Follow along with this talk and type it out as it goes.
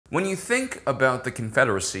When you think about the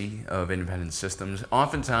Confederacy of Independent Systems,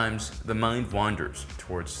 oftentimes the mind wanders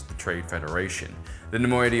towards the Trade Federation, the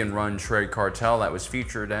Nemoidian-run trade cartel that was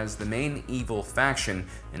featured as the main evil faction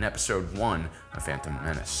in Episode 1 of Phantom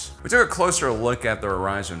Menace. We took a closer look at their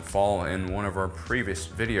rise and fall in one of our previous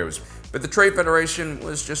videos, but the Trade Federation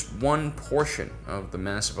was just one portion of the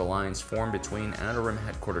massive alliance formed between Outer Rim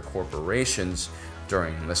headquartered corporations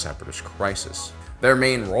during the Separatist crisis. Their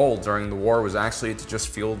main role during the war was actually to just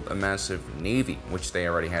field a massive navy, which they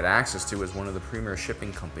already had access to as one of the premier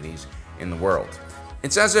shipping companies in the world.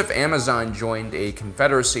 It's as if Amazon joined a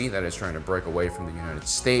confederacy that is trying to break away from the United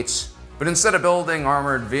States, but instead of building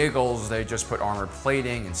armored vehicles, they just put armored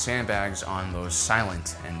plating and sandbags on those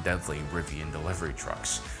silent and deadly Rivian delivery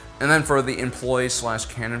trucks. And then for the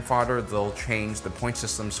employee/cannon fodder, they'll change the point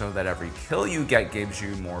system so that every kill you get gives you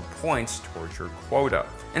more points towards your quota.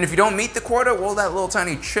 And if you don't meet the quota, well, that little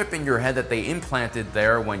tiny chip in your head that they implanted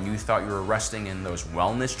there when you thought you were resting in those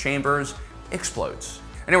wellness chambers explodes.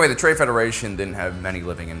 Anyway, the Trade Federation didn't have many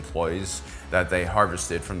living employees that they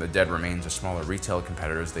harvested from the dead remains of smaller retail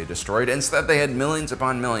competitors they destroyed. Instead, they had millions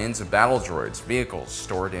upon millions of battle droids, vehicles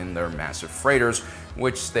stored in their massive freighters,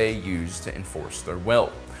 which they used to enforce their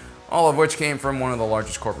will. All of which came from one of the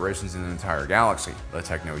largest corporations in the entire galaxy, the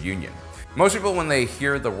Techno Union. Most people, when they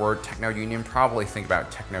hear the word Techno Union, probably think about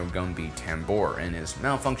Techno Gumby Tambor and his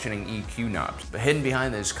malfunctioning EQ knobs. But hidden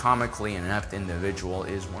behind this comically inept individual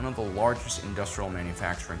is one of the largest industrial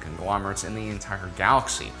manufacturing conglomerates in the entire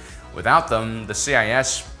galaxy. Without them, the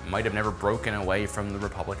CIS might have never broken away from the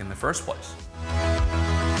Republic in the first place.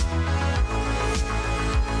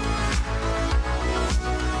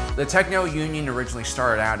 The Techno Union originally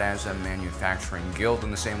started out as a manufacturing guild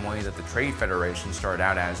in the same way that the Trade Federation started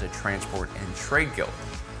out as a transport and trade guild.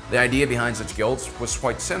 The idea behind such guilds was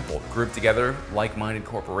quite simple: group together like-minded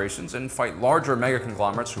corporations and fight larger mega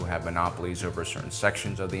conglomerates who have monopolies over certain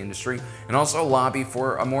sections of the industry, and also lobby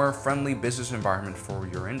for a more friendly business environment for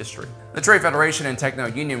your industry. The Trade Federation and Techno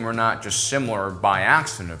Union were not just similar by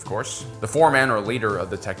accident, of course. The foreman or leader of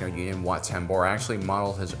the Techno Union, Wat Tambor, actually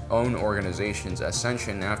modeled his own organization's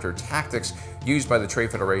ascension after tactics used by the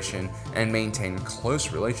Trade Federation and maintained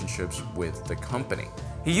close relationships with the company.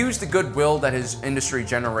 He used the goodwill that his industry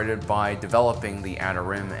generated by developing the Outer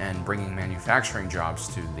Rim and bringing manufacturing jobs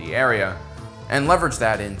to the area, and leveraged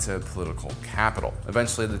that into political capital.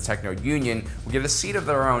 Eventually, the Techno Union would get a seat of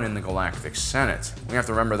their own in the Galactic Senate. We have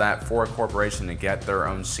to remember that for a corporation to get their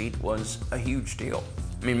own seat was a huge deal.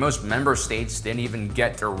 I mean, most member states didn't even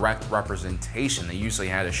get direct representation. They usually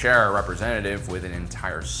had to share a representative with an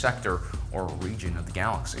entire sector or region of the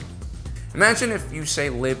galaxy. Imagine if you, say,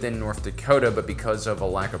 lived in North Dakota, but because of a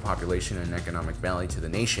lack of population and economic value to the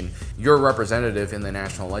nation, your representative in the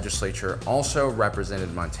national legislature also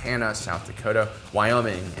represented Montana, South Dakota,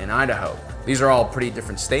 Wyoming, and Idaho. These are all pretty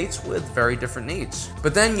different states with very different needs.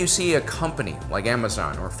 But then you see a company like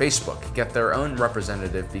Amazon or Facebook get their own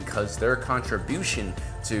representative because their contribution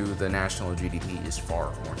to the national GDP is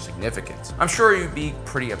far more significant. I'm sure you'd be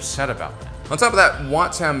pretty upset about that. On top of that,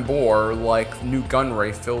 Wat Tambor, like Newt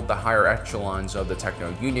Gunray, filled the higher echelons of the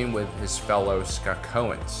Techno Union with his fellow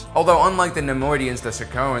Skakoans. Although unlike the Nemoidians, the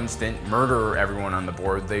Skakoans didn't murder everyone on the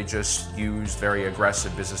board, they just used very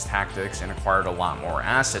aggressive business tactics and acquired a lot more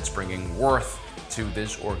assets, bringing worth to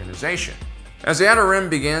this organization. As the Outer Rim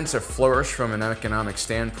began to flourish from an economic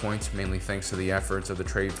standpoint, mainly thanks to the efforts of the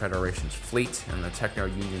Trade Federation's fleet and the Techno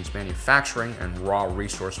Union's manufacturing and raw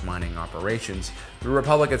resource mining operations, the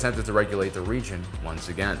Republic attempted to regulate the region once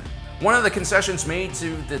again. One of the concessions made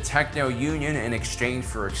to the Techno Union in exchange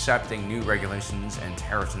for accepting new regulations and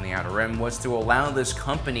tariffs in the Outer Rim was to allow this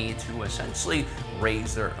company to essentially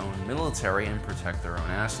raise their own military and protect their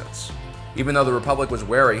own assets. Even though the Republic was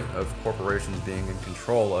wary of corporations being in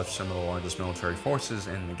control of some of the largest military forces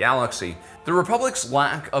in the galaxy, the Republic's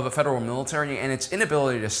lack of a federal military and its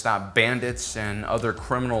inability to stop bandits and other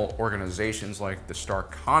criminal organizations like the Star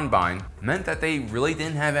Combine meant that they really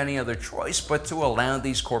didn't have any other choice but to allow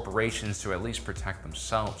these corporations to at least protect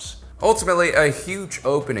themselves. Ultimately, a huge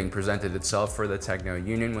opening presented itself for the Techno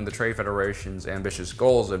Union when the Trade Federation's ambitious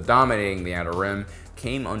goals of dominating the Outer Rim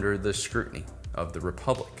came under the scrutiny of the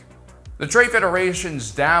Republic. The Trade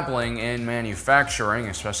Federation's dabbling in manufacturing,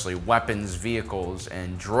 especially weapons, vehicles,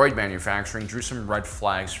 and droid manufacturing, drew some red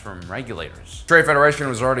flags from regulators. The Trade Federation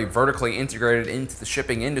was already vertically integrated into the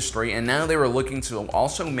shipping industry, and now they were looking to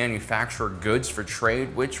also manufacture goods for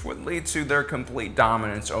trade, which would lead to their complete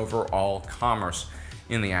dominance over all commerce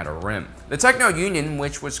in the Outer Rim. The Techno Union,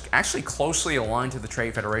 which was actually closely aligned to the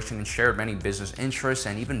Trade Federation and shared many business interests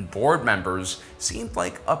and even board members, seemed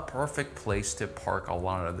like a perfect place to park a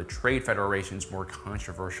lot of the Trade Federation's more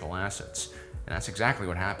controversial assets. And that's exactly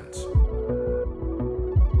what happens.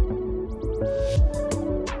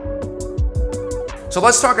 So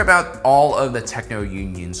let's talk about all of the Techno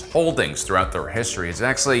Union's holdings throughout their history. It's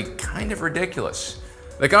actually kind of ridiculous.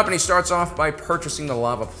 The company starts off by purchasing the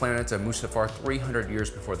lava planet of Mustafar 300 years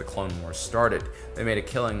before the Clone Wars started. They made a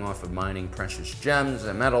killing off of mining precious gems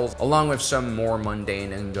and metals, along with some more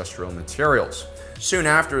mundane industrial materials. Soon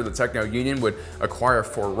after, the Techno Union would acquire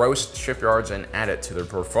 4 roast shipyards and add it to their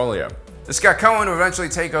portfolio. The Skakoan would eventually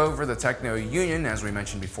take over the Techno Union, as we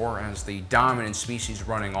mentioned before, as the dominant species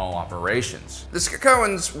running all operations. The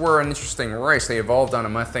Skakoans were an interesting race. They evolved on a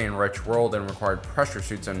methane-rich world and required pressure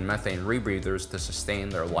suits and methane rebreathers to sustain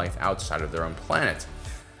their life outside of their own planet.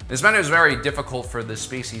 This meant it was very difficult for this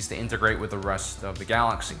species to integrate with the rest of the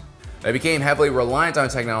galaxy. They became heavily reliant on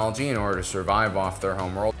technology in order to survive off their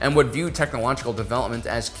homeworld, and would view technological development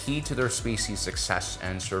as key to their species' success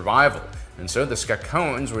and survival. And so the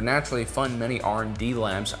Skakoans would naturally fund many R&D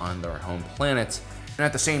labs on their home planet, and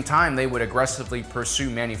at the same time they would aggressively pursue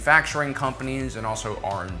manufacturing companies and also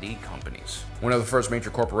R&D companies. One of the first major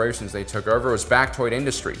corporations they took over was Bactoid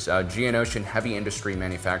Industries, a Geonosian heavy industry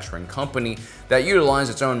manufacturing company that utilized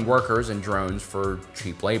its own workers and drones for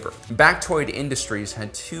cheap labor. Bactoid Industries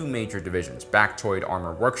had 2 major divisions, Bactoid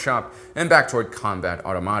Armor Workshop and Bactoid Combat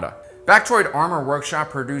Automata. Bactoid Armor Workshop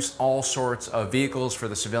produced all sorts of vehicles for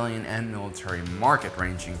the civilian and military market,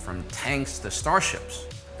 ranging from tanks to starships.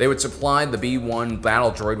 They would supply the B-1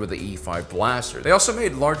 battle droid with the E-5 blaster. They also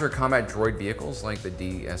made larger combat droid vehicles like the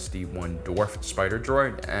DSD-1 Dwarf Spider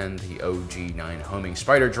Droid and the OG-9 Homing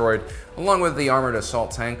Spider Droid, along with the Armored Assault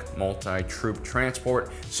Tank, Multi-Troop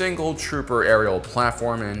Transport, Single Trooper Aerial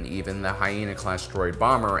Platform, and even the Hyena-class Droid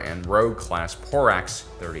Bomber and Rogue-class Porax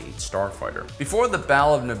 38 Starfighter. Before the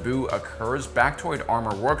Battle of Naboo occurs, Bactoid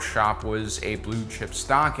Armor Workshop was a blue-chip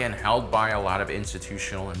stock and held by a lot of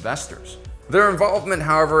institutional investors. Their involvement,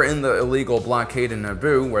 however, in the illegal blockade in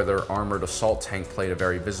Naboo, where their armored assault tank played a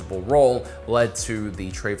very visible role, led to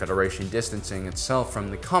the Trade Federation distancing itself from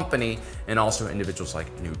the company and also individuals like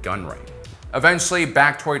Newt Gunray. Eventually,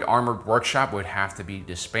 Bactoid Armored Workshop would have to be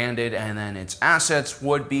disbanded, and then its assets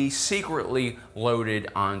would be secretly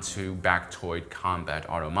loaded onto Bactoid Combat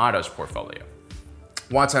Automata's portfolio.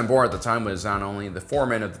 Watson Bohr at the time was not only the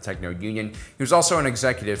foreman of the Techno Union, he was also an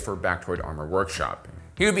executive for Bactoid Armor Workshop.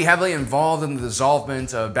 He would be heavily involved in the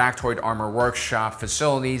dissolvement of Bactoid Armor Workshop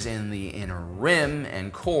facilities in the Inner Rim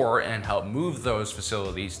and Core and help move those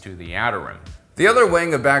facilities to the Outer Rim. The other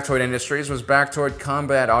wing of Bactoid Industries was Bactoid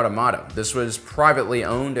Combat Automata. This was privately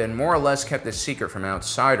owned and more or less kept a secret from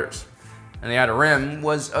outsiders. And the Outer Rim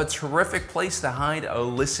was a terrific place to hide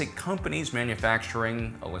illicit companies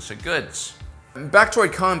manufacturing illicit goods.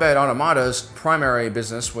 Bactoid Combat Automata's primary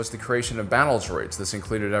business was the creation of battle droids. This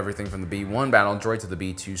included everything from the B-1 battle droid to the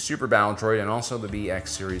B-2 super battle droid and also the BX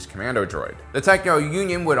series commando droid. The Techno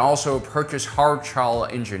Union would also purchase Hardchal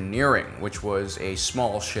Engineering, which was a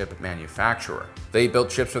small ship manufacturer. They built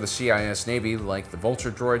ships for the CIS Navy like the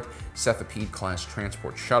Vulture droid, Cephalid-class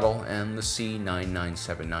transport shuttle, and the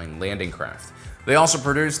C-9979 landing craft. They also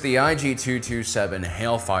produced the IG-227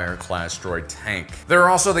 Hailfire-class droid tank. They're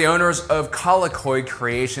also the owners of Colicoid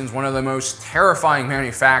Creations, one of the most terrifying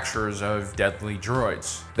manufacturers of deadly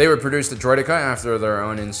droids. They would produce the Droidica after their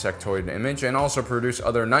own insectoid image, and also produce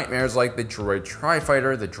other nightmares like the Droid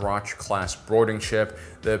Tri-Fighter, the Droch-class boarding ship,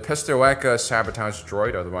 the Pistoeka sabotage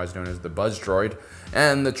droid, otherwise known as the Buzz droid,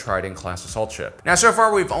 and the Trident-class assault ship. Now, so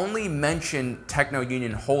far we've only mentioned Techno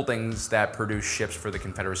Union holdings that produce ships for the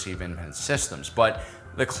Confederacy of Independent Systems, but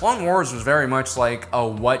the Clone Wars was very much like a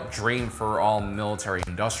wet dream for all military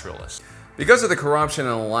industrialists. Because of the corruption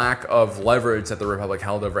and lack of leverage that the Republic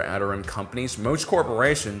held over Outer Rim companies, most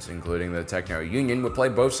corporations, including the Techno Union, would play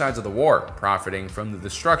both sides of the war, profiting from the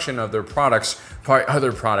destruction of their products by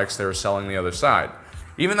other products they were selling the other side.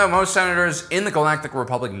 Even though most senators in the Galactic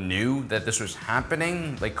Republic knew that this was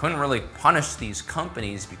happening, they couldn't really punish these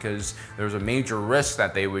companies because there was a major risk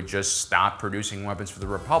that they would just stop producing weapons for the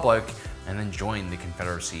Republic and then join the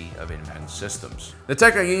Confederacy of Independent Systems. The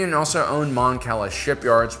Techno Union also owned Mon Cala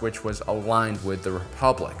Shipyards, which was aligned with the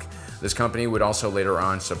Republic. This company would also later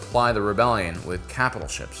on supply the Rebellion with capital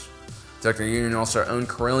ships. Techno Union also owned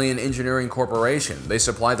Corellian Engineering Corporation. They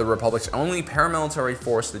supplied the Republic's only paramilitary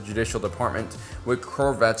force, the Judicial Department, with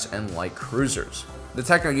corvettes and light cruisers. The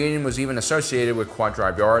Techno Union was even associated with Quad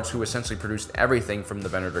Drive Yards, who essentially produced everything from the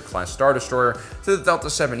Venator-class Star Destroyer to the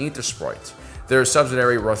Delta-7 Aethersprite. Their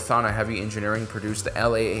subsidiary Rothana Heavy Engineering produced the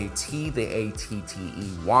LAAT, the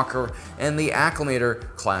ATTE Walker, and the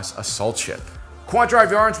Acclimator class assault ship. Quad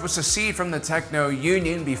Drive Yards would secede from the Techno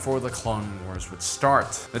Union before the Clone Wars would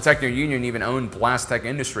start. The Techno Union even owned Blastech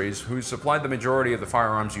Industries, who supplied the majority of the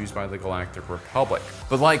firearms used by the Galactic Republic.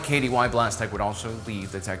 But like KDY, Blastech would also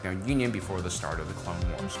leave the Techno Union before the start of the Clone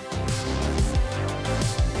Wars.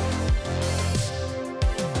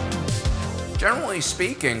 Generally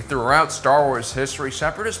speaking, throughout Star Wars history,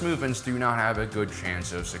 separatist movements do not have a good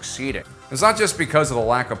chance of succeeding. It's not just because of the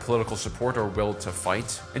lack of political support or will to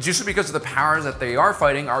fight, it's usually because of the powers that they are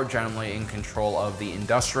fighting are generally in control of the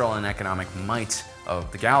industrial and economic might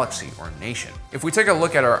of the galaxy or nation. If we take a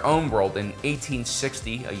look at our own world, in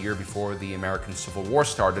 1860, a year before the American Civil War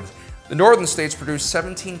started, the northern states produced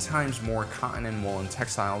 17 times more cotton and woolen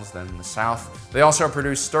textiles than the South. They also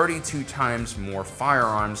produced 32 times more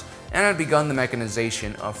firearms and had begun the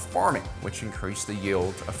mechanization of farming, which increased the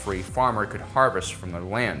yield a free farmer could harvest from their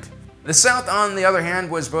land. The South, on the other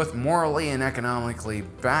hand, was both morally and economically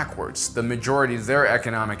backwards. The majority of their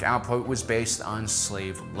economic output was based on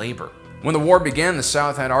slave labor. When the war began, the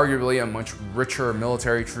South had arguably a much richer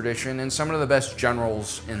military tradition and some of the best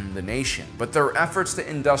generals in the nation, but their efforts to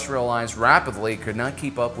industrialize rapidly could not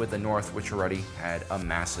keep up with the North, which already had a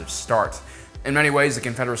massive start. In many ways, the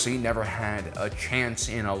Confederacy never had a chance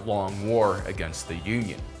in a long war against the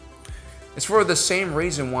Union. It's for the same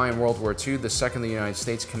reason why in World War II, the second the United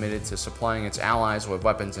States committed to supplying its allies with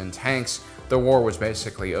weapons and tanks, the war was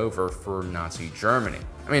basically over for Nazi Germany.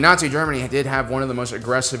 I mean, Nazi Germany did have one of the most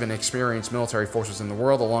aggressive and experienced military forces in the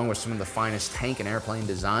world, along with some of the finest tank and airplane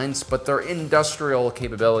designs, but their industrial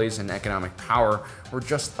capabilities and economic power were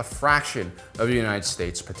just a fraction of the United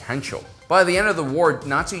States' potential. By the end of the war,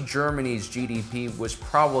 Nazi Germany's GDP was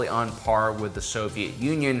probably on par with the Soviet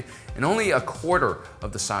Union and only a quarter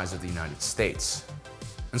of the size of the United States.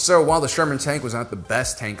 And so while the Sherman tank was not the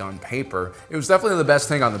best tank on paper, it was definitely the best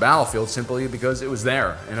tank on the battlefield simply because it was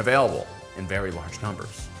there and available in very large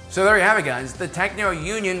numbers. So there you have it, guys. The Techno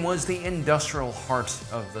Union was the industrial heart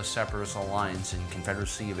of the Separatist Alliance and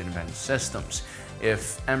Confederacy of Independent Systems.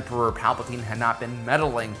 If Emperor Palpatine had not been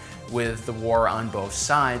meddling with the war on both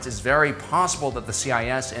sides, it's very possible that the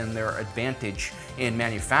CIS and their advantage in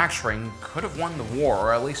manufacturing could have won the war,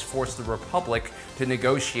 or at least forced the Republic to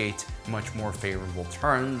negotiate much more favorable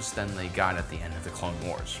terms than they got at the end of the Clone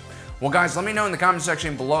Wars. Well guys, let me know in the comment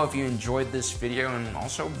section below if you enjoyed this video, and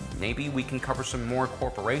also maybe we can cover some more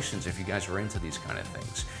corporations if you guys are into these kind of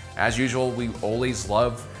things. As usual, we always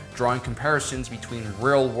love drawing comparisons between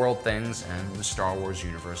real world things and the Star Wars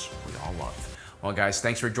universe we all love. Well guys,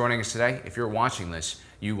 thanks for joining us today. If you're watching this,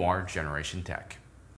 you are Generation Tech.